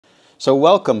So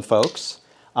welcome, folks.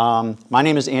 My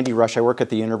name is Andy Rush. I work at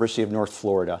the University of North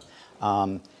Florida.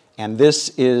 And this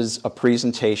is a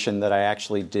presentation that I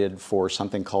actually did for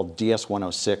something called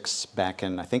DS-106 back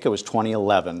in, I think it was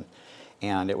 2011.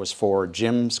 And it was for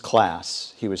Jim's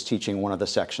class. He was teaching one of the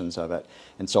sections of it.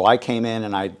 And so I came in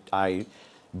and I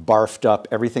barfed up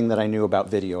everything that I knew about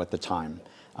video at the time.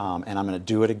 And I'm going to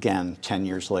do it again 10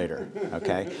 years later,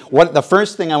 okay? The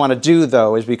first thing I want to do,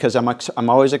 though, is because I'm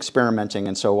always experimenting,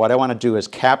 and so what I want to do is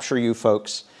capture you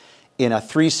folks in a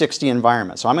 360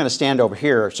 environment. So I'm going to stand over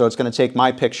here, so it's going to take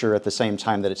my picture at the same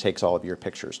time that it takes all of your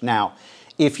pictures. Now,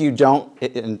 if you don't,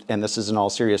 and this is in all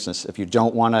seriousness, if you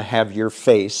don't want to have your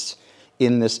face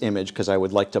in this image, because I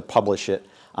would like to publish it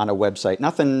on a website,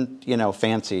 nothing,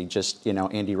 fancy, just,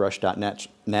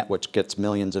 andyrush.net, which gets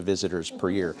millions of visitors per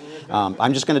year.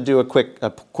 I'm just going to do a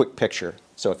quick picture.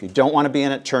 So if you don't want to be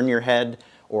in it, turn your head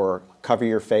or cover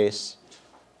your face.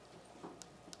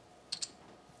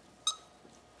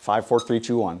 5, 4, 3,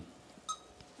 2, 1.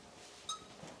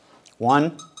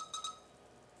 1.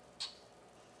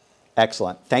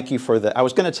 Excellent. Thank you for the, I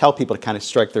was going to tell people to kind of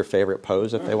strike their favorite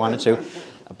pose if they wanted to,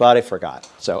 but I forgot.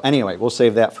 So anyway, we'll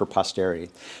save that for posterity.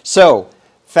 So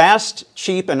fast,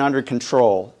 cheap, and under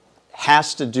control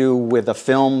has to do with a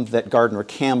film that Gardner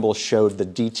Campbell showed the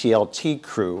DTLT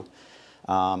crew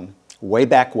way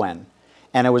back when.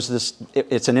 And it was this,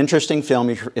 it's an interesting film.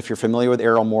 If you're familiar with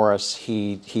Errol Morris,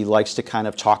 he likes to kind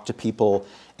of talk to people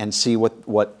and see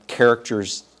what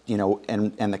characters,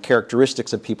 and the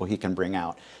characteristics of people he can bring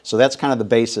out. So that's kind of the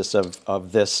basis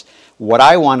of this. What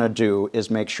I want to do is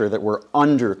make sure that we're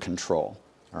under control,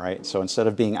 all right? So instead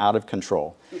of being out of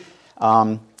control.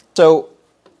 So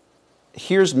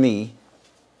here's me,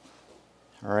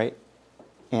 all right?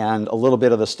 And a little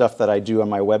bit of the stuff that I do on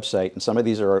my website. And some of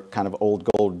these are kind of old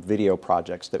gold video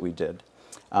projects that we did.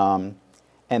 And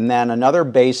then another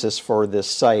basis for this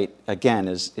site, again,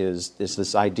 is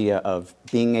this idea of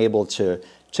being able to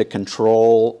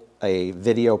control a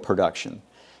video production.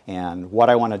 And what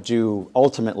I want to do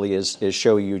ultimately is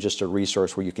show you just a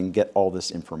resource where you can get all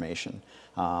this information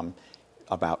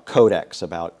about codecs,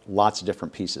 about lots of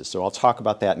different pieces. So I'll talk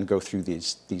about that and go through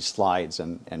these slides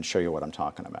and show you what I'm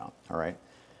talking about, all right?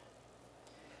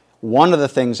 One of the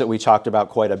things that we talked about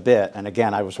quite a bit, and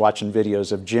again, I was watching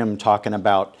videos of Jim talking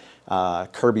about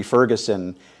Kirby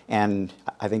Ferguson, and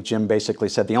I think Jim basically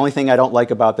said, the only thing I don't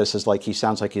like about this is like he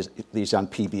sounds like he's on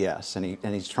PBS,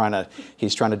 and he's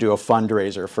trying to do a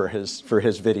fundraiser for his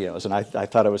videos, and I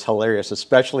thought it was hilarious,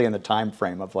 especially in the time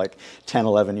frame of like 10,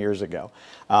 11 years ago.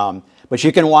 But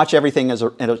you can watch everything as a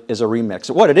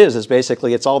remix. What it is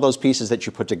basically it's all those pieces that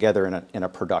you put together in a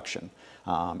production.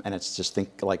 And it's just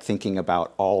thinking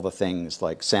about all the things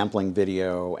like sampling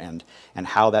video and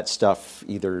how that stuff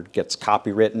either gets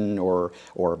copywritten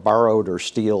or borrowed or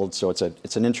stealed. So it's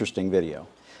an interesting video.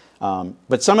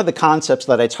 But some of the concepts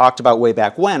that I talked about way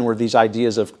back when were these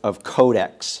ideas of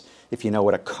codecs, if you know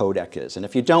what a codec is. And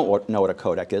if you don't know what a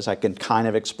codec is, I can kind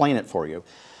of explain it for you.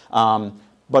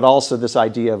 But also this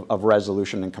idea of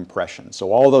resolution and compression.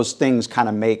 So all those things kind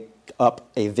of make up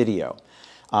a video.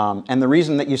 And the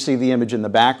reason that you see the image in the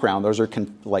background, those are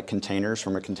like containers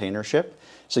from a container ship.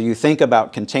 So you think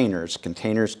about containers.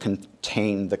 Containers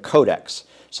contain the codecs.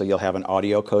 So you'll have an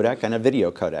audio codec and a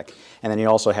video codec. And then you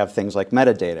also have things like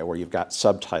metadata, where you've got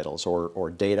subtitles or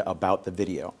data about the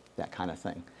video, that kind of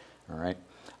thing. All right.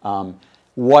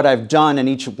 What I've done in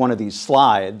each one of these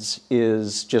slides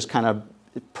is just kind of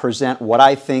present what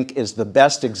I think is the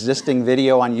best existing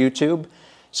video on YouTube.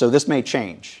 So this may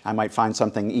change. I might find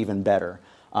something even better.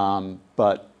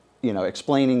 But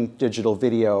explaining digital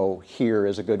video here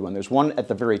is a good one. There's one at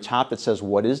the very top that says,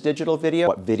 what is digital video?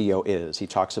 What video is. He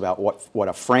talks about what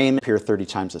a frame appears 30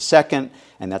 times a second,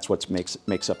 and that's what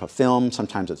makes up a film.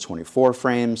 Sometimes it's 24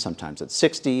 frames, sometimes it's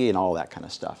 60, and all that kind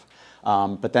of stuff.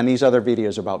 But then these other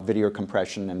videos are about video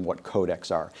compression and what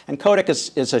codecs are. And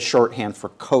codec is a shorthand for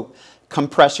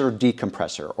compressor,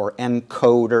 decompressor, or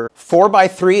encoder.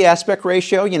 4:3 aspect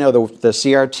ratio, the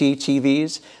CRT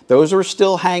TVs, those are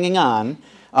still hanging on,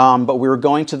 but we were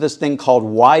going to this thing called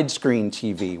widescreen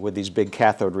TV with these big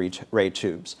cathode ray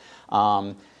tubes.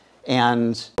 And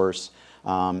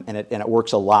it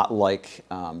works a lot like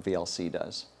VLC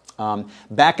does.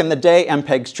 Back in the day,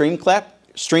 MPEG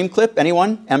Streamclip,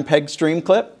 anyone? MPEG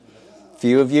Streamclip?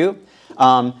 Few of you.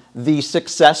 The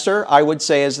successor, I would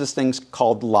say, is this thing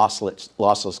called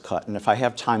lossless cut. And if I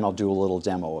have time, I'll do a little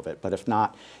demo of it. But if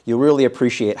not, you'll really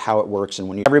appreciate how it works. And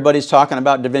when everybody's talking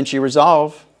about DaVinci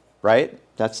Resolve, right?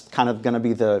 That's kind of going to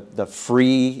be the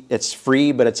free. It's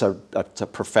free, but it's a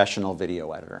professional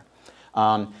video editor.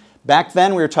 Back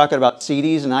then, we were talking about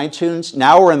CDs and iTunes.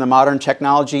 Now we're in the modern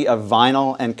technology of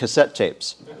vinyl and cassette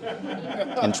tapes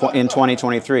in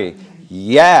 2023.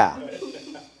 Yeah.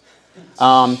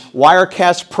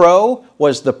 Wirecast Pro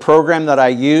was the program that I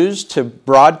used to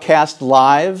broadcast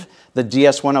live the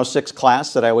DS-106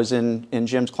 class that I was in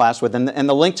Jim's class with. And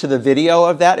the link to the video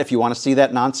of that, if you want to see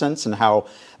that nonsense and how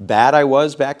bad I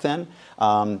was back then,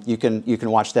 you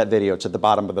can watch that video. It's at the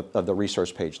bottom of the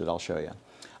resource page that I'll show you.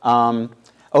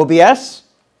 OBS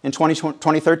in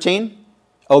 2013,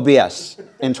 OBS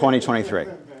in 2023.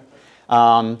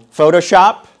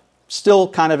 Photoshop, still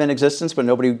kind of in existence, but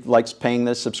nobody likes paying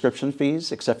the subscription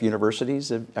fees except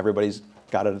universities. Everybody's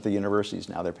got it at the universities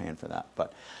now, they're paying for that.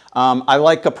 But I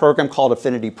like a program called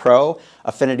Affinity Pro.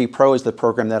 Affinity Pro is the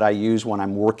program that I use when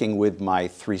I'm working with my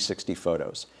 360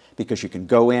 photos, because you can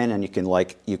go in and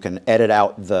you can edit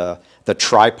out the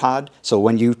tripod. So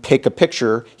when you take a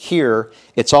picture here,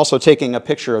 it's also taking a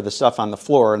picture of the stuff on the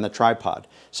floor and the tripod.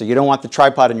 So you don't want the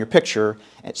tripod in your picture,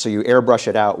 so you airbrush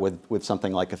it out with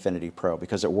something like Affinity Pro,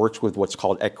 because it works with what's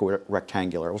called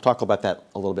equirectangular. We'll talk about that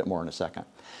a little bit more in a second.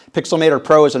 Pixelmator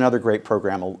Pro is another great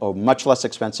program, a much less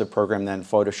expensive program than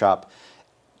Photoshop.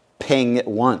 Paying it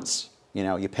once,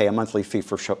 you pay a monthly fee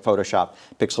for Photoshop.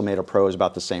 Pixelmator Pro is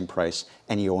about the same price,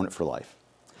 and you own it for life.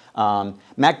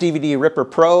 Mac DVD Ripper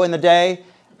Pro in the day.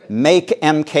 Make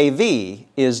MKV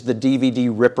is the DVD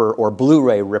ripper or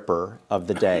Blu-ray ripper of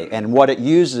the day. And what it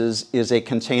uses is a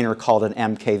container called an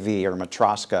MKV or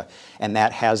Matroska, and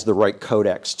that has the right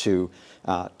codecs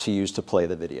to use to play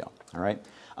the video. All right.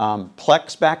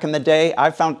 Plex back in the day,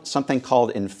 I found something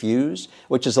called Infuse,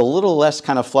 which is a little less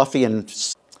kind of fluffy and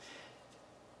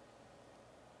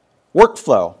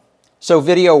workflow. So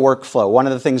video workflow, one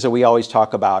of the things that we always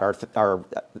talk about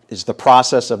is the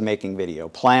process of making video.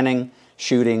 Planning,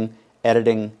 shooting,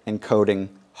 editing, encoding,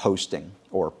 hosting,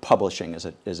 or publishing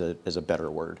is a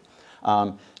better word.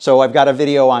 So I've got a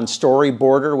video on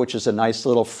Storyboarder, which is a nice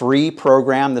little free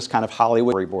program, this kind of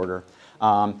Hollywood storyboarder.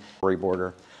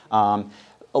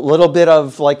 A little bit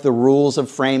of like the rules of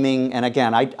framing, and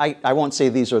again, I won't say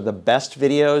these are the best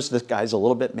videos. This guy's a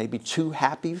little bit maybe too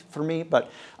happy for me, but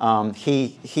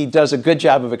he does a good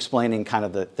job of explaining kind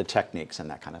of the techniques and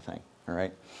that kind of thing, all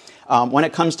right? When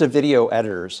it comes to video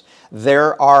editors,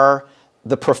 there are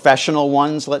the professional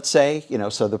ones, let's say,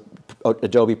 so the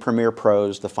Adobe Premiere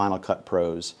Pros, the Final Cut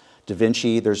Pros,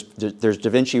 DaVinci, there's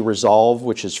DaVinci Resolve,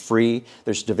 which is free.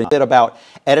 There's DaVinci. A bit about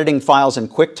editing files in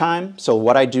QuickTime. So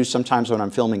what I do sometimes when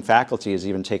I'm filming faculty is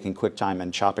even taking QuickTime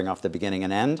and chopping off the beginning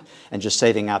and end and just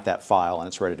saving out that file and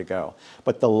it's ready to go.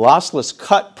 But the Lossless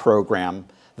Cut program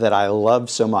that I love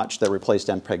so much that replaced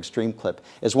MPEG Streamclip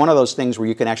is one of those things where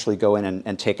you can actually go in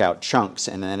and take out chunks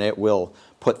and then it will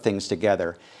put things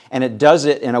together. And it does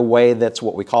it in a way that's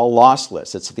what we call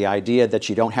lossless. It's the idea that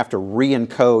you don't have to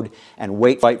re-encode and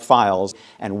wait files,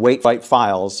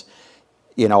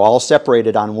 all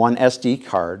separated on one SD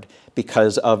card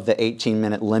because of the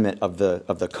 18-minute limit of the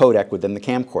codec within the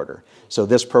camcorder. So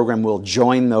this program will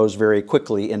join those very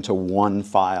quickly into one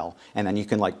file, and then you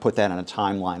can put that in a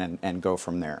timeline and go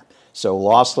from there. So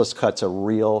Lossless Cut's a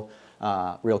real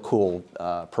cool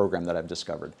program that I've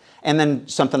discovered. And then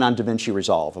something on DaVinci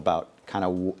Resolve about kind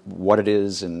of what it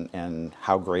is and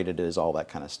how great it is, all that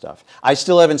kind of stuff. I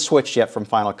still haven't switched yet from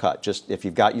Final Cut. Just if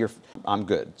you've got I'm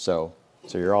good. So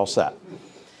you're all set.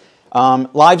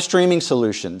 Live streaming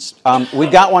solutions.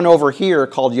 We've got one over here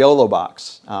called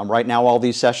YOLOBox. Right now all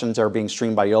these sessions are being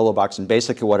streamed by YOLOBox, and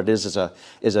basically what it is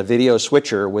a video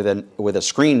switcher with a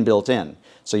screen built in.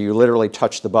 So you literally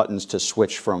touch the buttons to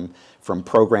switch from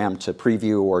program to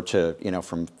preview or to,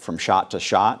 from shot to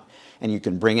shot. And you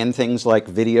can bring in things like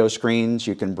video screens,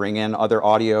 you can bring in other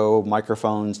audio,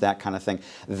 microphones, that kind of thing.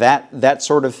 That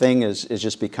sort of thing is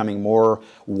just becoming more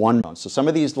one. So some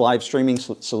of these live streaming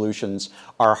solutions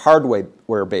are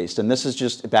hardware based, and this is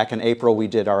just, back in April we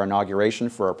did our inauguration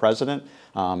for our president,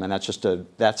 and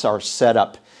that's our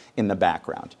setup in the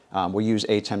background. We use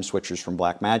ATEM switchers from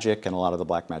Blackmagic and a lot of the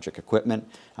Blackmagic equipment.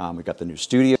 We've got the new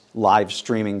studio live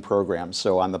streaming programs.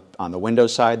 So on the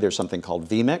Windows side, there's something called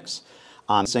vMix.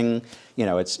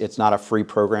 It's not a free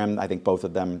program. I think both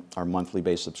of them are monthly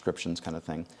based subscriptions kind of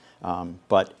thing.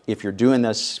 But if you're doing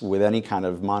this with any kind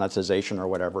of monetization or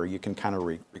whatever, you can kind of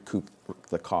recoup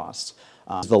the costs.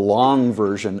 The long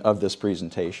version of this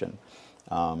presentation.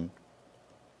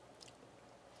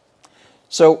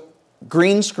 So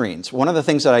green screens. One of the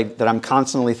things that I'm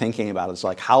constantly thinking about is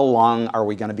how long are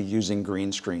we going to be using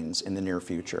green screens in the near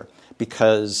future?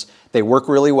 Because they work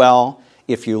really well.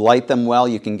 If you light them well,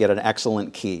 you can get an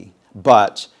excellent key.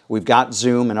 But we've got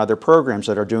Zoom and other programs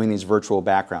that are doing these virtual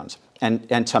backgrounds.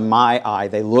 and to my eye,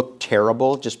 they look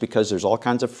terrible just because there's all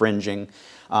kinds of fringing,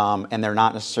 and they're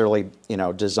not necessarily, you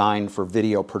know, designed for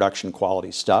video production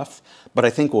quality stuff. But I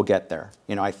think we'll get there.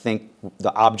 You know, I think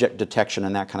the object detection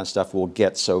and that kind of stuff will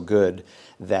get so good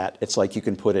that it's like you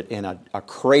can put it in a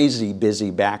crazy busy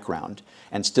background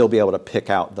and still be able to pick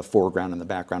out the foreground and the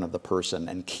background of the person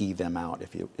and key them out,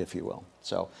 if you will.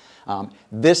 So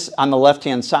this, on the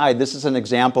left-hand side, this is an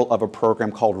example of a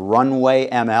program called Runway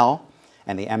ML,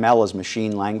 and the ML is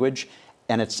machine language,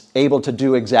 and it's able to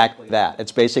do exactly that.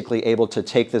 It's basically able to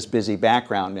take this busy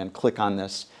background and click on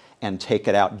this and take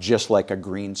it out just like a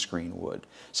green screen would.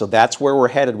 So that's where we're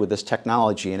headed with this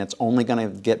technology, and it's only going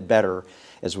to get better,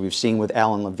 as we've seen with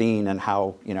Alan Levine and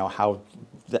how, you know, how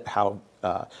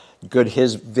good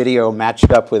his video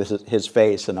matched up with his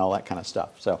face and all that kind of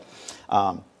stuff. So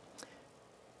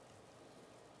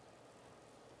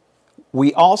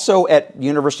we also at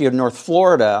University of North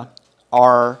Florida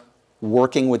are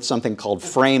working with something called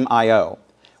Frame.io,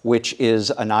 which is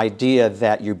an idea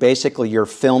that you're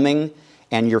filming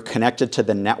and you're connected to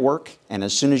the network, and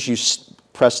as soon as you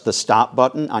press the stop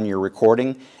button on your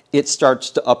recording, it starts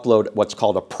to upload what's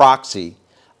called a proxy,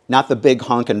 not the big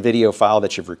honkin' video file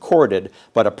that you've recorded,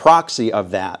 but a proxy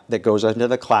of that goes into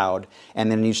the cloud,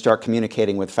 and then you start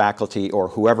communicating with faculty or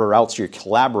whoever else you're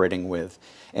collaborating with,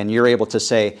 and you're able to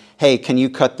say, hey, can you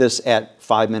cut this at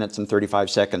 5 minutes and 35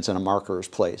 seconds and a marker is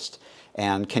placed?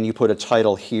 And can you put a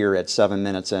title here at 7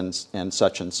 minutes and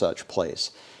such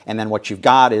place? And then what you've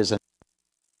got is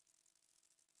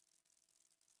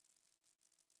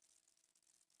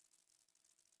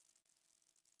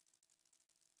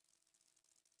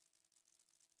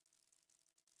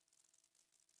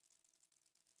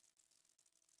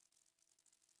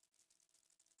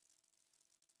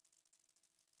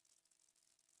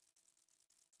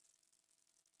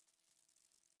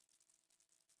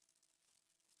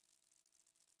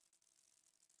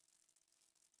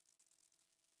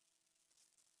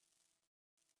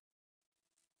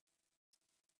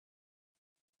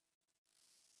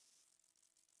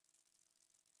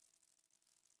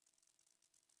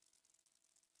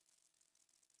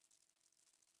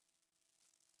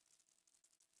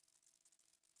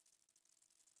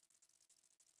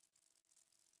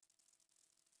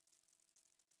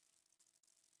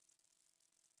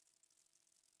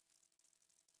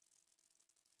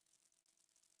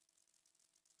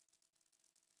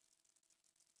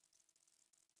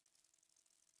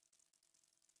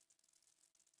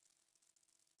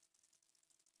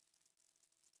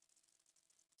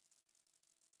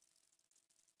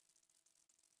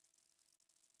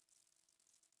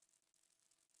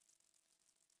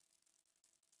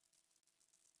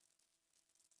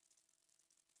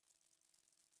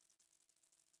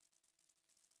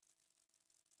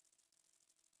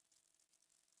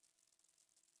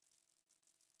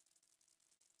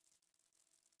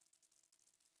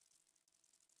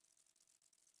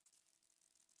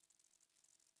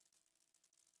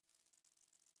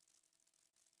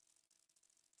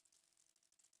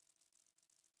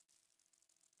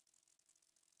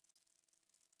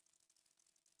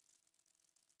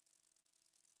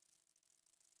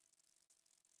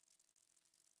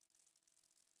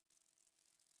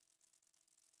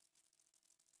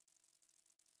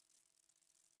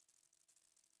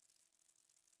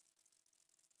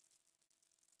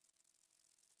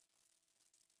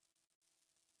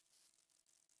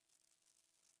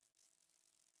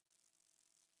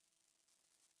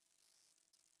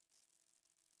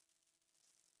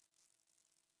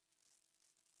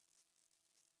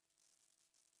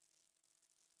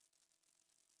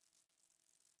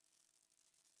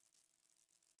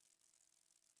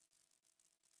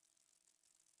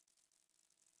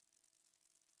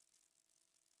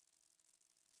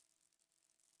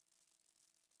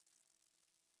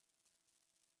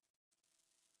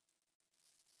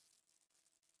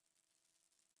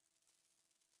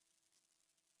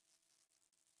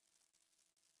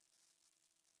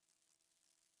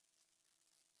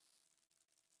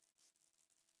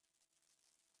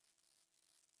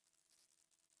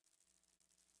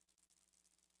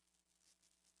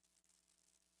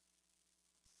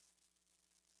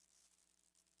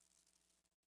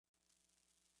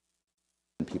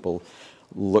people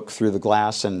look through the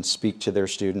glass and speak to their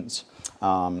students.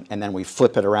 And then we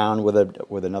flip it around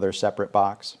with another separate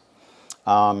box.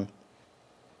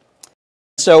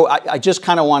 So I just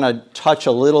kind of want to touch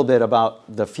a little bit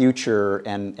about the future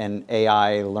and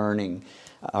AI learning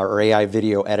or AI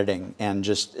video editing, and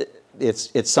just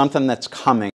it's something that's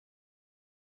coming.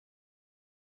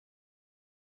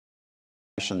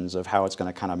 Of how it's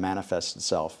going to kind of manifest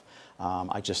itself.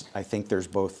 I think there's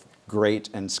both great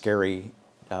and scary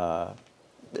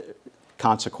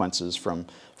consequences from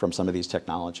some of these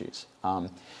technologies.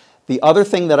 The other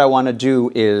thing that I want to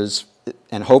do is,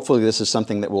 and hopefully this is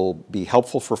something that will be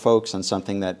helpful for folks and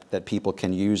something that people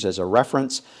can use as a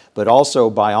reference, but also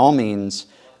by all means,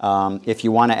 if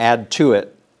you want to add to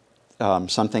it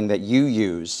something that you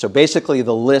use. So basically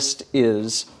the list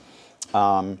is,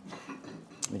 let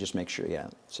me just make sure, yeah.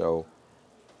 So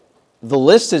the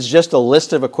list is just a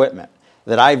list of equipment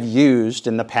that I've used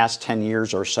in the past 10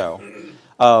 years or so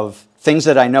of things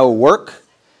that I know work,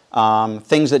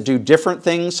 things that do different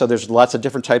things. So there's lots of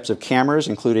different types of cameras,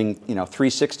 including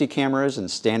 360 cameras and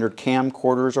standard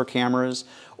camcorders or cameras,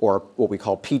 or what we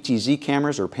call PTZ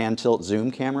cameras or pan tilt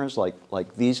zoom cameras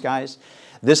like these guys.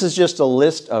 This is just a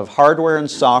list of hardware and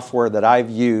software that I've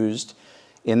used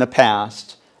in the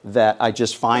past that I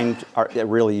just find are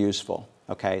really useful.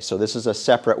 Okay, so this is a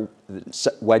separate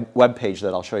web page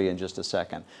that I'll show you in just a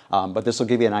second. But this will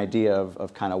give you an idea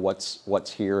of kind of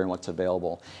what's here and what's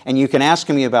available. And you can ask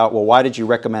me about, well, why did you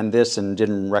recommend this and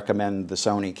didn't recommend the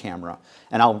Sony camera?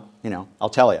 And I'll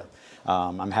tell you.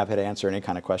 I'm happy to answer any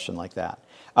kind of question like that.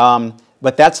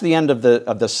 But that's the end of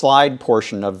the slide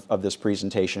portion of this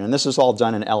presentation. And this is all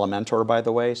done in Elementor, by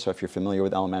the way. So if you're familiar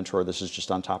with Elementor, this is just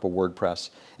on top of WordPress.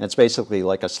 And it's basically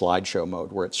like a slideshow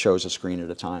mode where it shows a screen at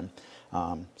a time.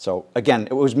 So again,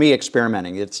 it was me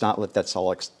experimenting. It's not that that's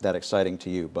all that exciting to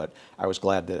you, but I was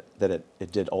glad that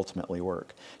it did ultimately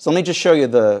work. So let me just show you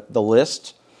the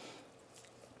list.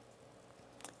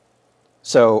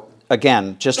 So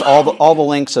again, just all the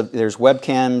links there's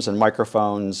webcams and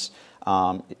microphones,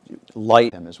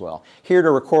 light as well. Here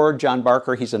to record, John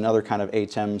Barker. He's another kind of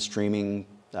ATEM streaming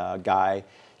guy.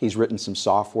 He's written some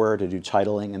software to do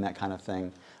titling and that kind of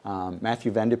thing.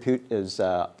 Matthew Vendeput is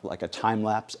like a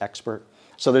time-lapse expert.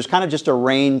 So there's kind of just a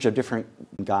range of different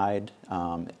guide,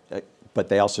 but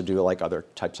they also do like other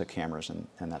types of cameras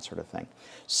and that sort of thing.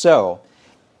 So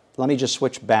let me just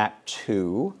switch back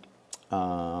to,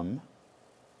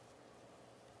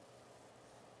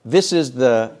 this is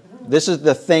the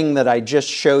thing that I just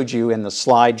showed you in the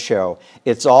slideshow.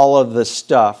 It's all of the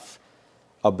stuff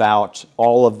about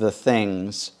all of the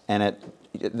things, and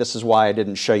this is why I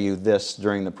didn't show you this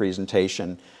during the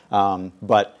presentation.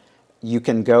 But you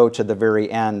can go to the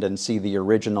very end and see the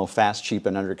original Fast, Cheap,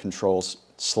 and Under Control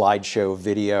slideshow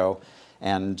video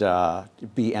and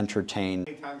be entertained.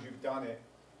 Many times you've done it,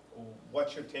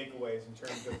 what's your takeaways in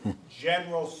terms of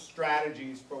general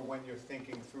strategies for when you're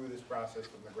thinking through this process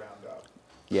from the ground up?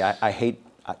 Yeah,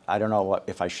 I don't know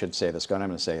if I should say this, but I'm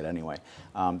going to say it anyway.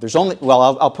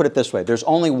 I'll put it this way. There's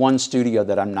only one studio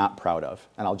that I'm not proud of,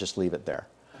 and I'll just leave it there.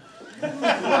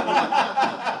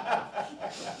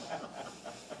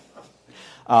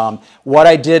 What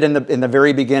I did in the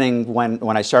very beginning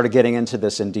when I started getting into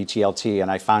this in DTLT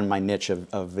and I found my niche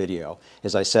of video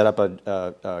is I set up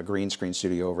a green screen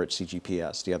studio over at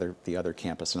CGPS, the other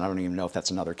campus, and I don't even know if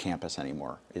that's another campus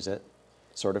anymore. Is it?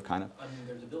 Sort of, kind of? I mean,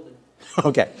 there's a building.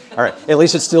 Okay, all right. At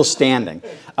least it's still standing.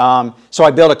 So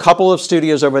I built a couple of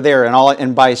studios over there,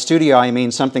 and by studio I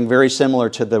mean something very similar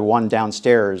to the one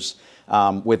downstairs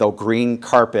with a green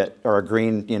carpet or a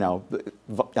green,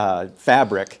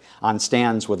 fabric on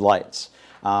stands with lights.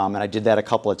 And I did that a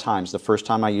couple of times. The first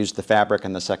time I used the fabric,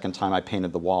 and the second time I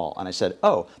painted the wall. And I said,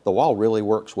 oh, the wall really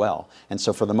works well. And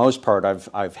so for the most part,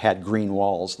 I've had green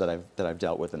walls that I've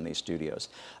dealt with in these studios.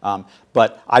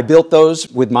 But I built those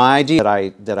with my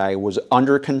idea that I was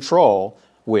under control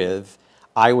with.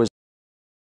 I was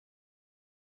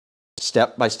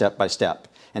step by step by step.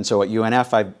 And so at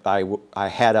UNF,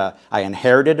 I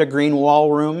inherited a green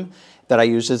wall room that I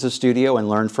used as a studio and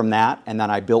learned from that. And then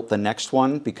I built the next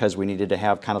one because we needed to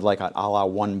have kind of like a la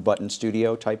one button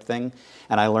studio type thing.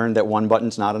 And I learned that one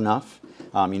button's not enough.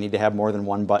 You need to have more than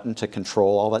one button to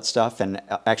control all that stuff and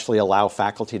actually allow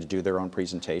faculty to do their own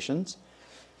presentations.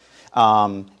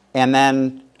 And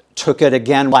then took it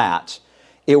again flat.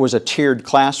 It was a tiered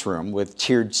classroom with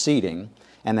tiered seating,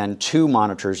 and then 2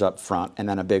 monitors up front, and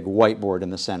then a big whiteboard in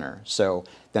the center. So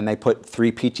then they put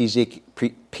 3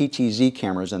 PTZ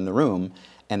cameras in the room,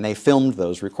 and they filmed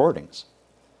those recordings.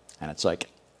 And it's like,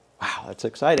 wow, that's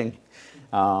exciting.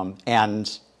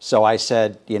 And so I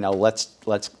said,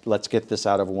 let's get this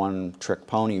out of one trick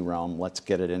pony realm. Let's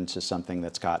get it into something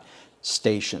that's got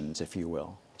stations, if you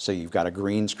will. So you've got a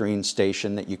green screen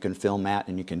station that you can film at,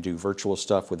 and you can do virtual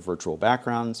stuff with virtual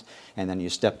backgrounds. And then you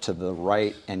step to the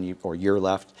right or your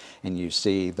left, and you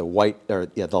see the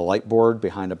the light board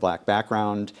behind a black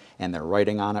background, and they're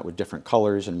writing on it with different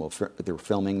colors, and they're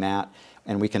filming that.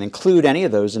 And we can include any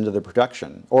of those into the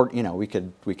production. Or, you know, we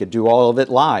could do all of it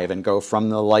live and go from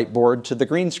the light board to the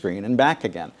green screen and back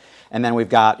again. And then we've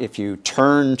got, if you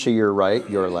turn to your right,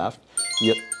 your left,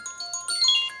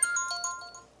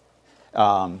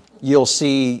 you'll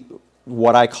see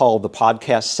what I call the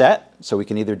podcast set. So we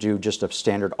can either do just a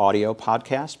standard audio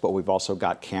podcast, but we've also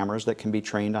got cameras that can be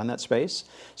trained on that space.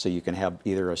 So you can have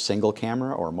either a single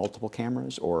camera or multiple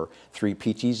cameras or 3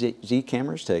 PTZ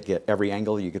cameras to get every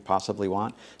angle you could possibly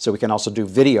want. So we can also do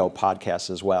video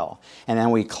podcasts as well. And then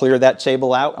we clear that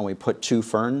table out and we put 2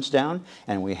 ferns down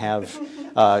and we have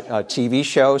a TV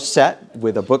show set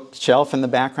with a bookshelf in the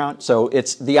background. So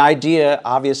it's the idea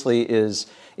obviously is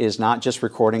not just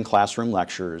recording classroom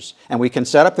lectures. And we can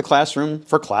set up the classroom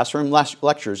for classroom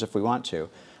lectures if we want to.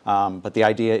 But the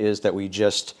idea is that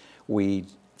we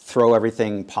throw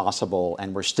everything possible,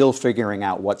 and we're still figuring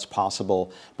out what's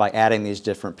possible by adding these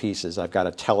different pieces. I've got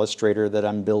a telestrator that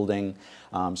I'm building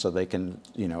so they can,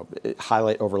 you know,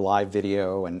 highlight over live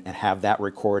video and have that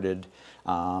recorded.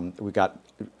 We've got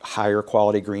higher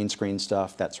quality green screen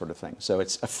stuff, that sort of thing. So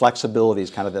it's flexibility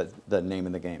is kind of the name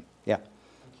of the game. Yeah.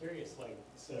 I'm curious,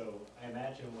 so I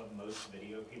imagine what most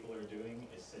video people are doing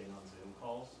is sitting on Zoom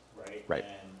calls, right? Right.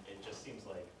 And it just seems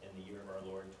like in the year of our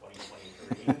Lord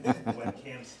 2023,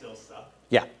 webcams still suck.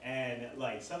 Yeah. And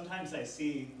like sometimes I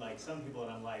see like some people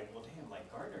and I'm like, well, damn, like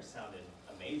Gardner sounded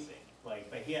amazing. Like,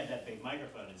 but he had that big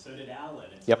microphone and so did Alan.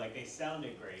 And so Yep. like they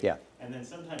sounded great. Yeah. And then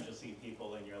sometimes you'll see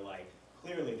people and you're like,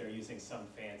 clearly they're using some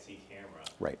fancy camera.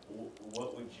 Right.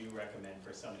 What would you recommend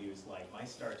for somebody who's like, my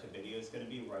start to video is going to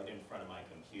be right in front of my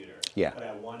computer, Yeah. but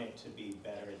I want it to be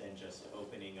better than just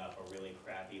opening up a really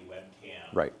crappy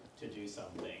webcam Right. to do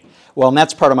something? Well, and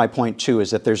that's part of my point too,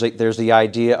 is that there's the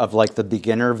idea of like the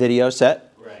beginner video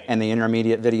set, Right. and the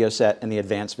intermediate video set, and the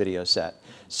advanced video set.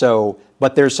 So,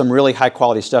 but there's some really high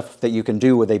quality stuff that you can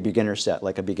do with a beginner set,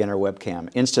 like a beginner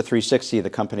webcam. Insta360, the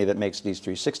company that makes these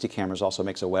 360 cameras, also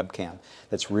makes a webcam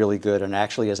that's really good and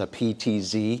actually is a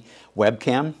PTZ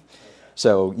webcam.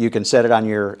 So you can set it on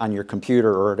your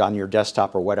computer or on your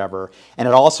desktop or whatever. And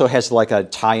it also has like a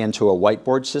tie into a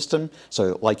whiteboard system.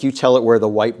 So like you tell it where the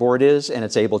whiteboard is and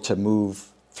it's able to move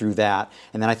through that.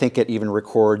 And then I think it even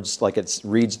records, like it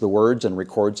reads the words and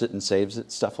records it and saves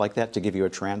it, stuff like that, to give you a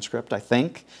transcript, I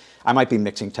think. I might be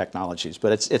mixing technologies,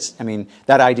 but I mean,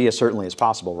 that idea certainly is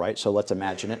possible, right? So let's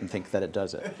imagine it and think that it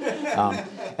does it.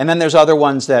 And then there's other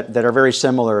ones that are very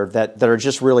similar that are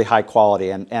just really high quality.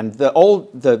 And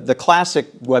the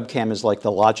classic webcam is like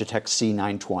the Logitech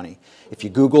C920. If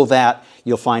you Google that,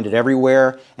 you'll find it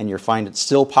everywhere, and you'll find it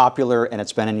still popular, and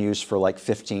it's been in use for like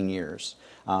 15 years.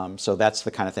 So that's the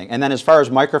kind of thing. And then as far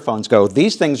as microphones go,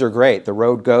 these things are great. The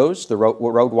Rode Goes, the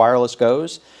Rode Wireless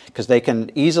Goes, because they can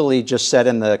easily just set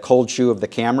in the cold shoe of the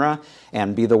camera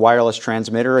and be the wireless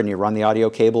transmitter, and you run the audio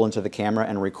cable into the camera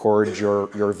and record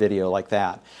your video like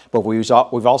that. But we've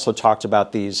also talked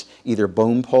about these either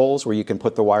boom poles where you can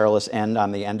put the wireless end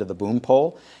on the end of the boom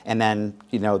pole, and then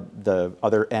the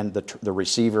other end, the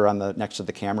receiver on the next to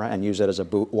the camera, and use it as a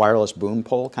wireless boom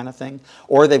pole kind of thing.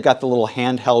 Or they've got the little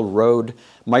handheld Rode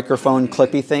microphone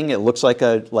clippy thing. It looks like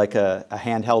a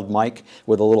handheld mic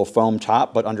with a little foam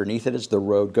top, but underneath it is the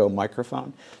Rode Go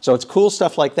microphone. So it's cool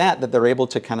stuff like that they're able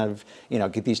to kind of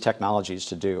get these technologies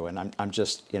to do. And I'm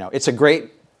just it's a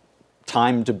great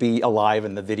time to be alive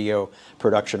in the video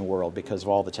production world because of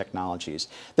all the technologies.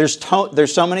 There's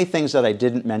so many things that I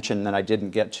didn't mention that I didn't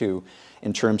get to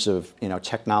in terms of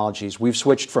technologies. We've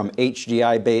switched from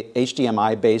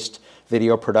HDMI-based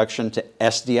video production to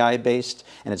SDI-based,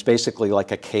 and it's basically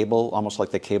like a cable, almost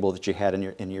like the cable that you had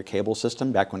in your cable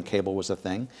system back when cable was a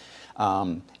thing.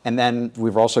 And then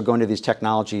we've also gone to these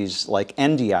technologies like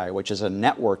NDI, which is a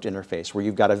networked interface where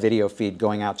you've got a video feed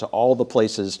going out to all the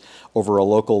places over a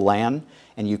local LAN,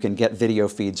 and you can get video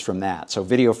feeds from that. So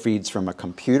video feeds from a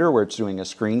computer where it's doing a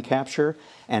screen capture,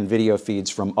 and video feeds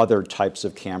from other types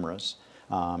of cameras.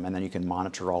 And then you can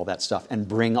monitor all that stuff and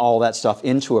bring all that stuff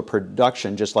into a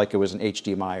production just like it was an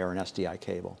HDMI or an SDI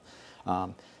cable.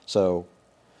 So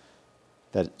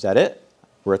is that it?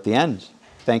 We're at the end.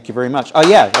 Thank you very much. Oh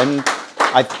yeah, I mean,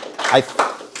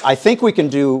 I think we can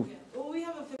do. Well, we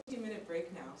have a 15-minute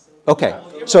break now. So Okay,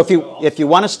 so if you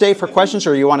want to stay for questions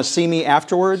or you want to see me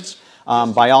afterwards,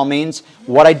 by all means.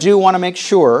 What I do want to make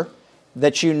sure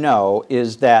that you know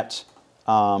is that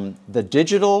the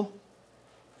Digital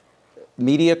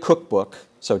Media Cookbook,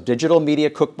 so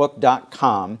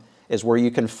digitalmediacookbook.com is where you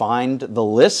can find the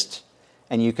list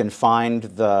and you can find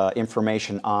the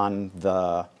information on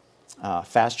the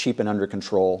Fast, Cheap, and Under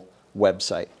Control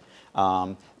website.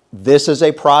 This is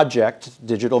a project,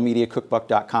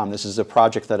 digitalmediacookbook.com. This is a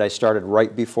project that I started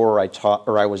right before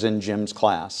I was in Jim's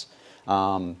class,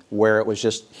 where it was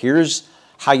just, here's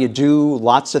how you do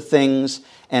lots of things,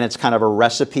 and it's kind of a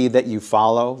recipe that you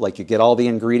follow. Like you get all the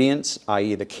ingredients,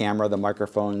 i.e. the camera, the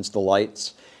microphones, the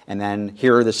lights, and then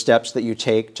here are the steps that you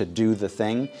take to do the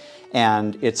thing.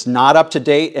 And it's not up to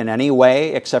date in any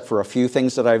way, except for a few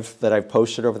things that I've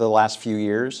posted over the last few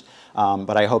years.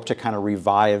 But I hope to kind of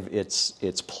revive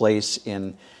its place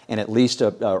in at least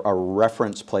a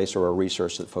reference place or a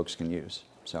resource that folks can use.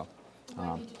 So. You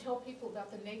might need to tell people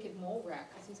about the naked mole rat,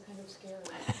 because he's kind of scary.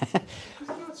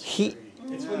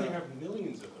 It's when they have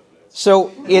millions of them. So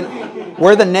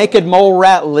where the naked mole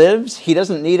rat lives, he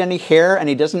doesn't need any hair and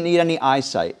he doesn't need any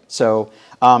eyesight. So,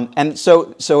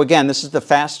 so again, this is the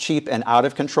Fast, Cheap, and Out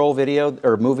of Control video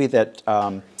or movie that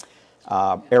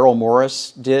Errol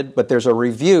Morris did. But there's a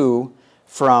review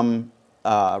from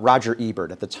Roger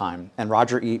Ebert at the time. And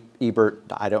Roger Ebert,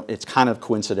 it's kind of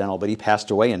coincidental, but he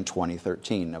passed away in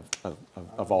 2013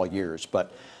 of all years.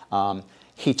 But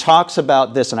he talks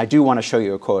about this, and I do want to show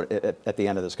you a quote at the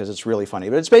end of this because it's really funny.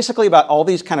 But it's basically about all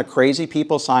these kind of crazy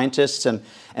people, scientists and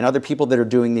other people that are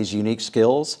doing these unique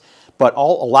skills. But a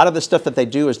lot of the stuff that they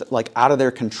do is like out of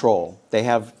their control. They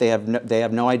have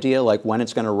no idea like when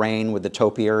it's going to rain with the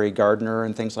topiary gardener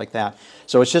and things like that.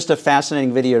 So it's just a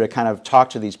fascinating video to kind of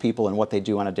talk to these people and what they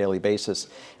do on a daily basis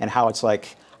and how it's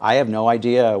like, I have no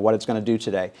idea what it's going to do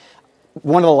today.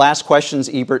 One of the last questions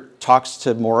Ebert talks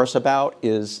to Morris about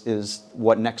is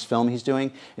what next film he's doing.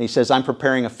 And he says, I'm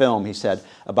preparing a film, he said,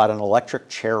 about an electric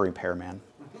chair repairman.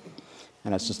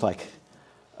 And it's just like,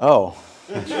 oh,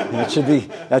 that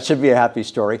should be a happy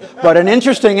story. But an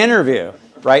interesting interview,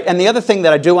 right? And the other thing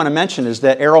that I do want to mention is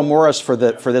that Errol Morris, for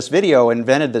this video,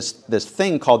 invented this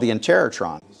thing called the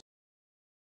Interrotron.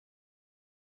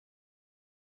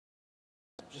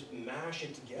 Just mash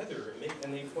it together,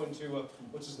 and they point to,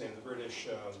 what's his name, the British...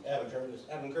 Adam Curtis.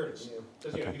 Adam Curtis.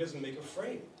 Yeah. You know, he doesn't make a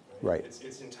frame. Right.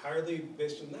 It's entirely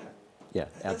based on that. Yeah,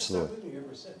 and absolutely. That's stuck with me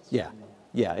ever since. Yeah,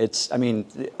 yeah. It's. I mean,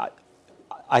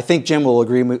 I think Jim will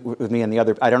agree with me and the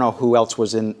other. I don't know who else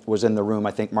was in the room.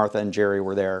 I think Martha and Jerry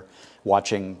were there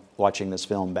watching this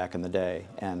film back in the day,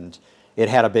 and it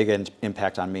had a big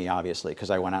impact on me, obviously, because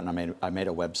I went out and I made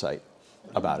a website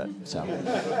about it. So,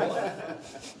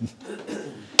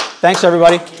 thanks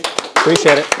everybody.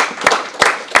 Appreciate it.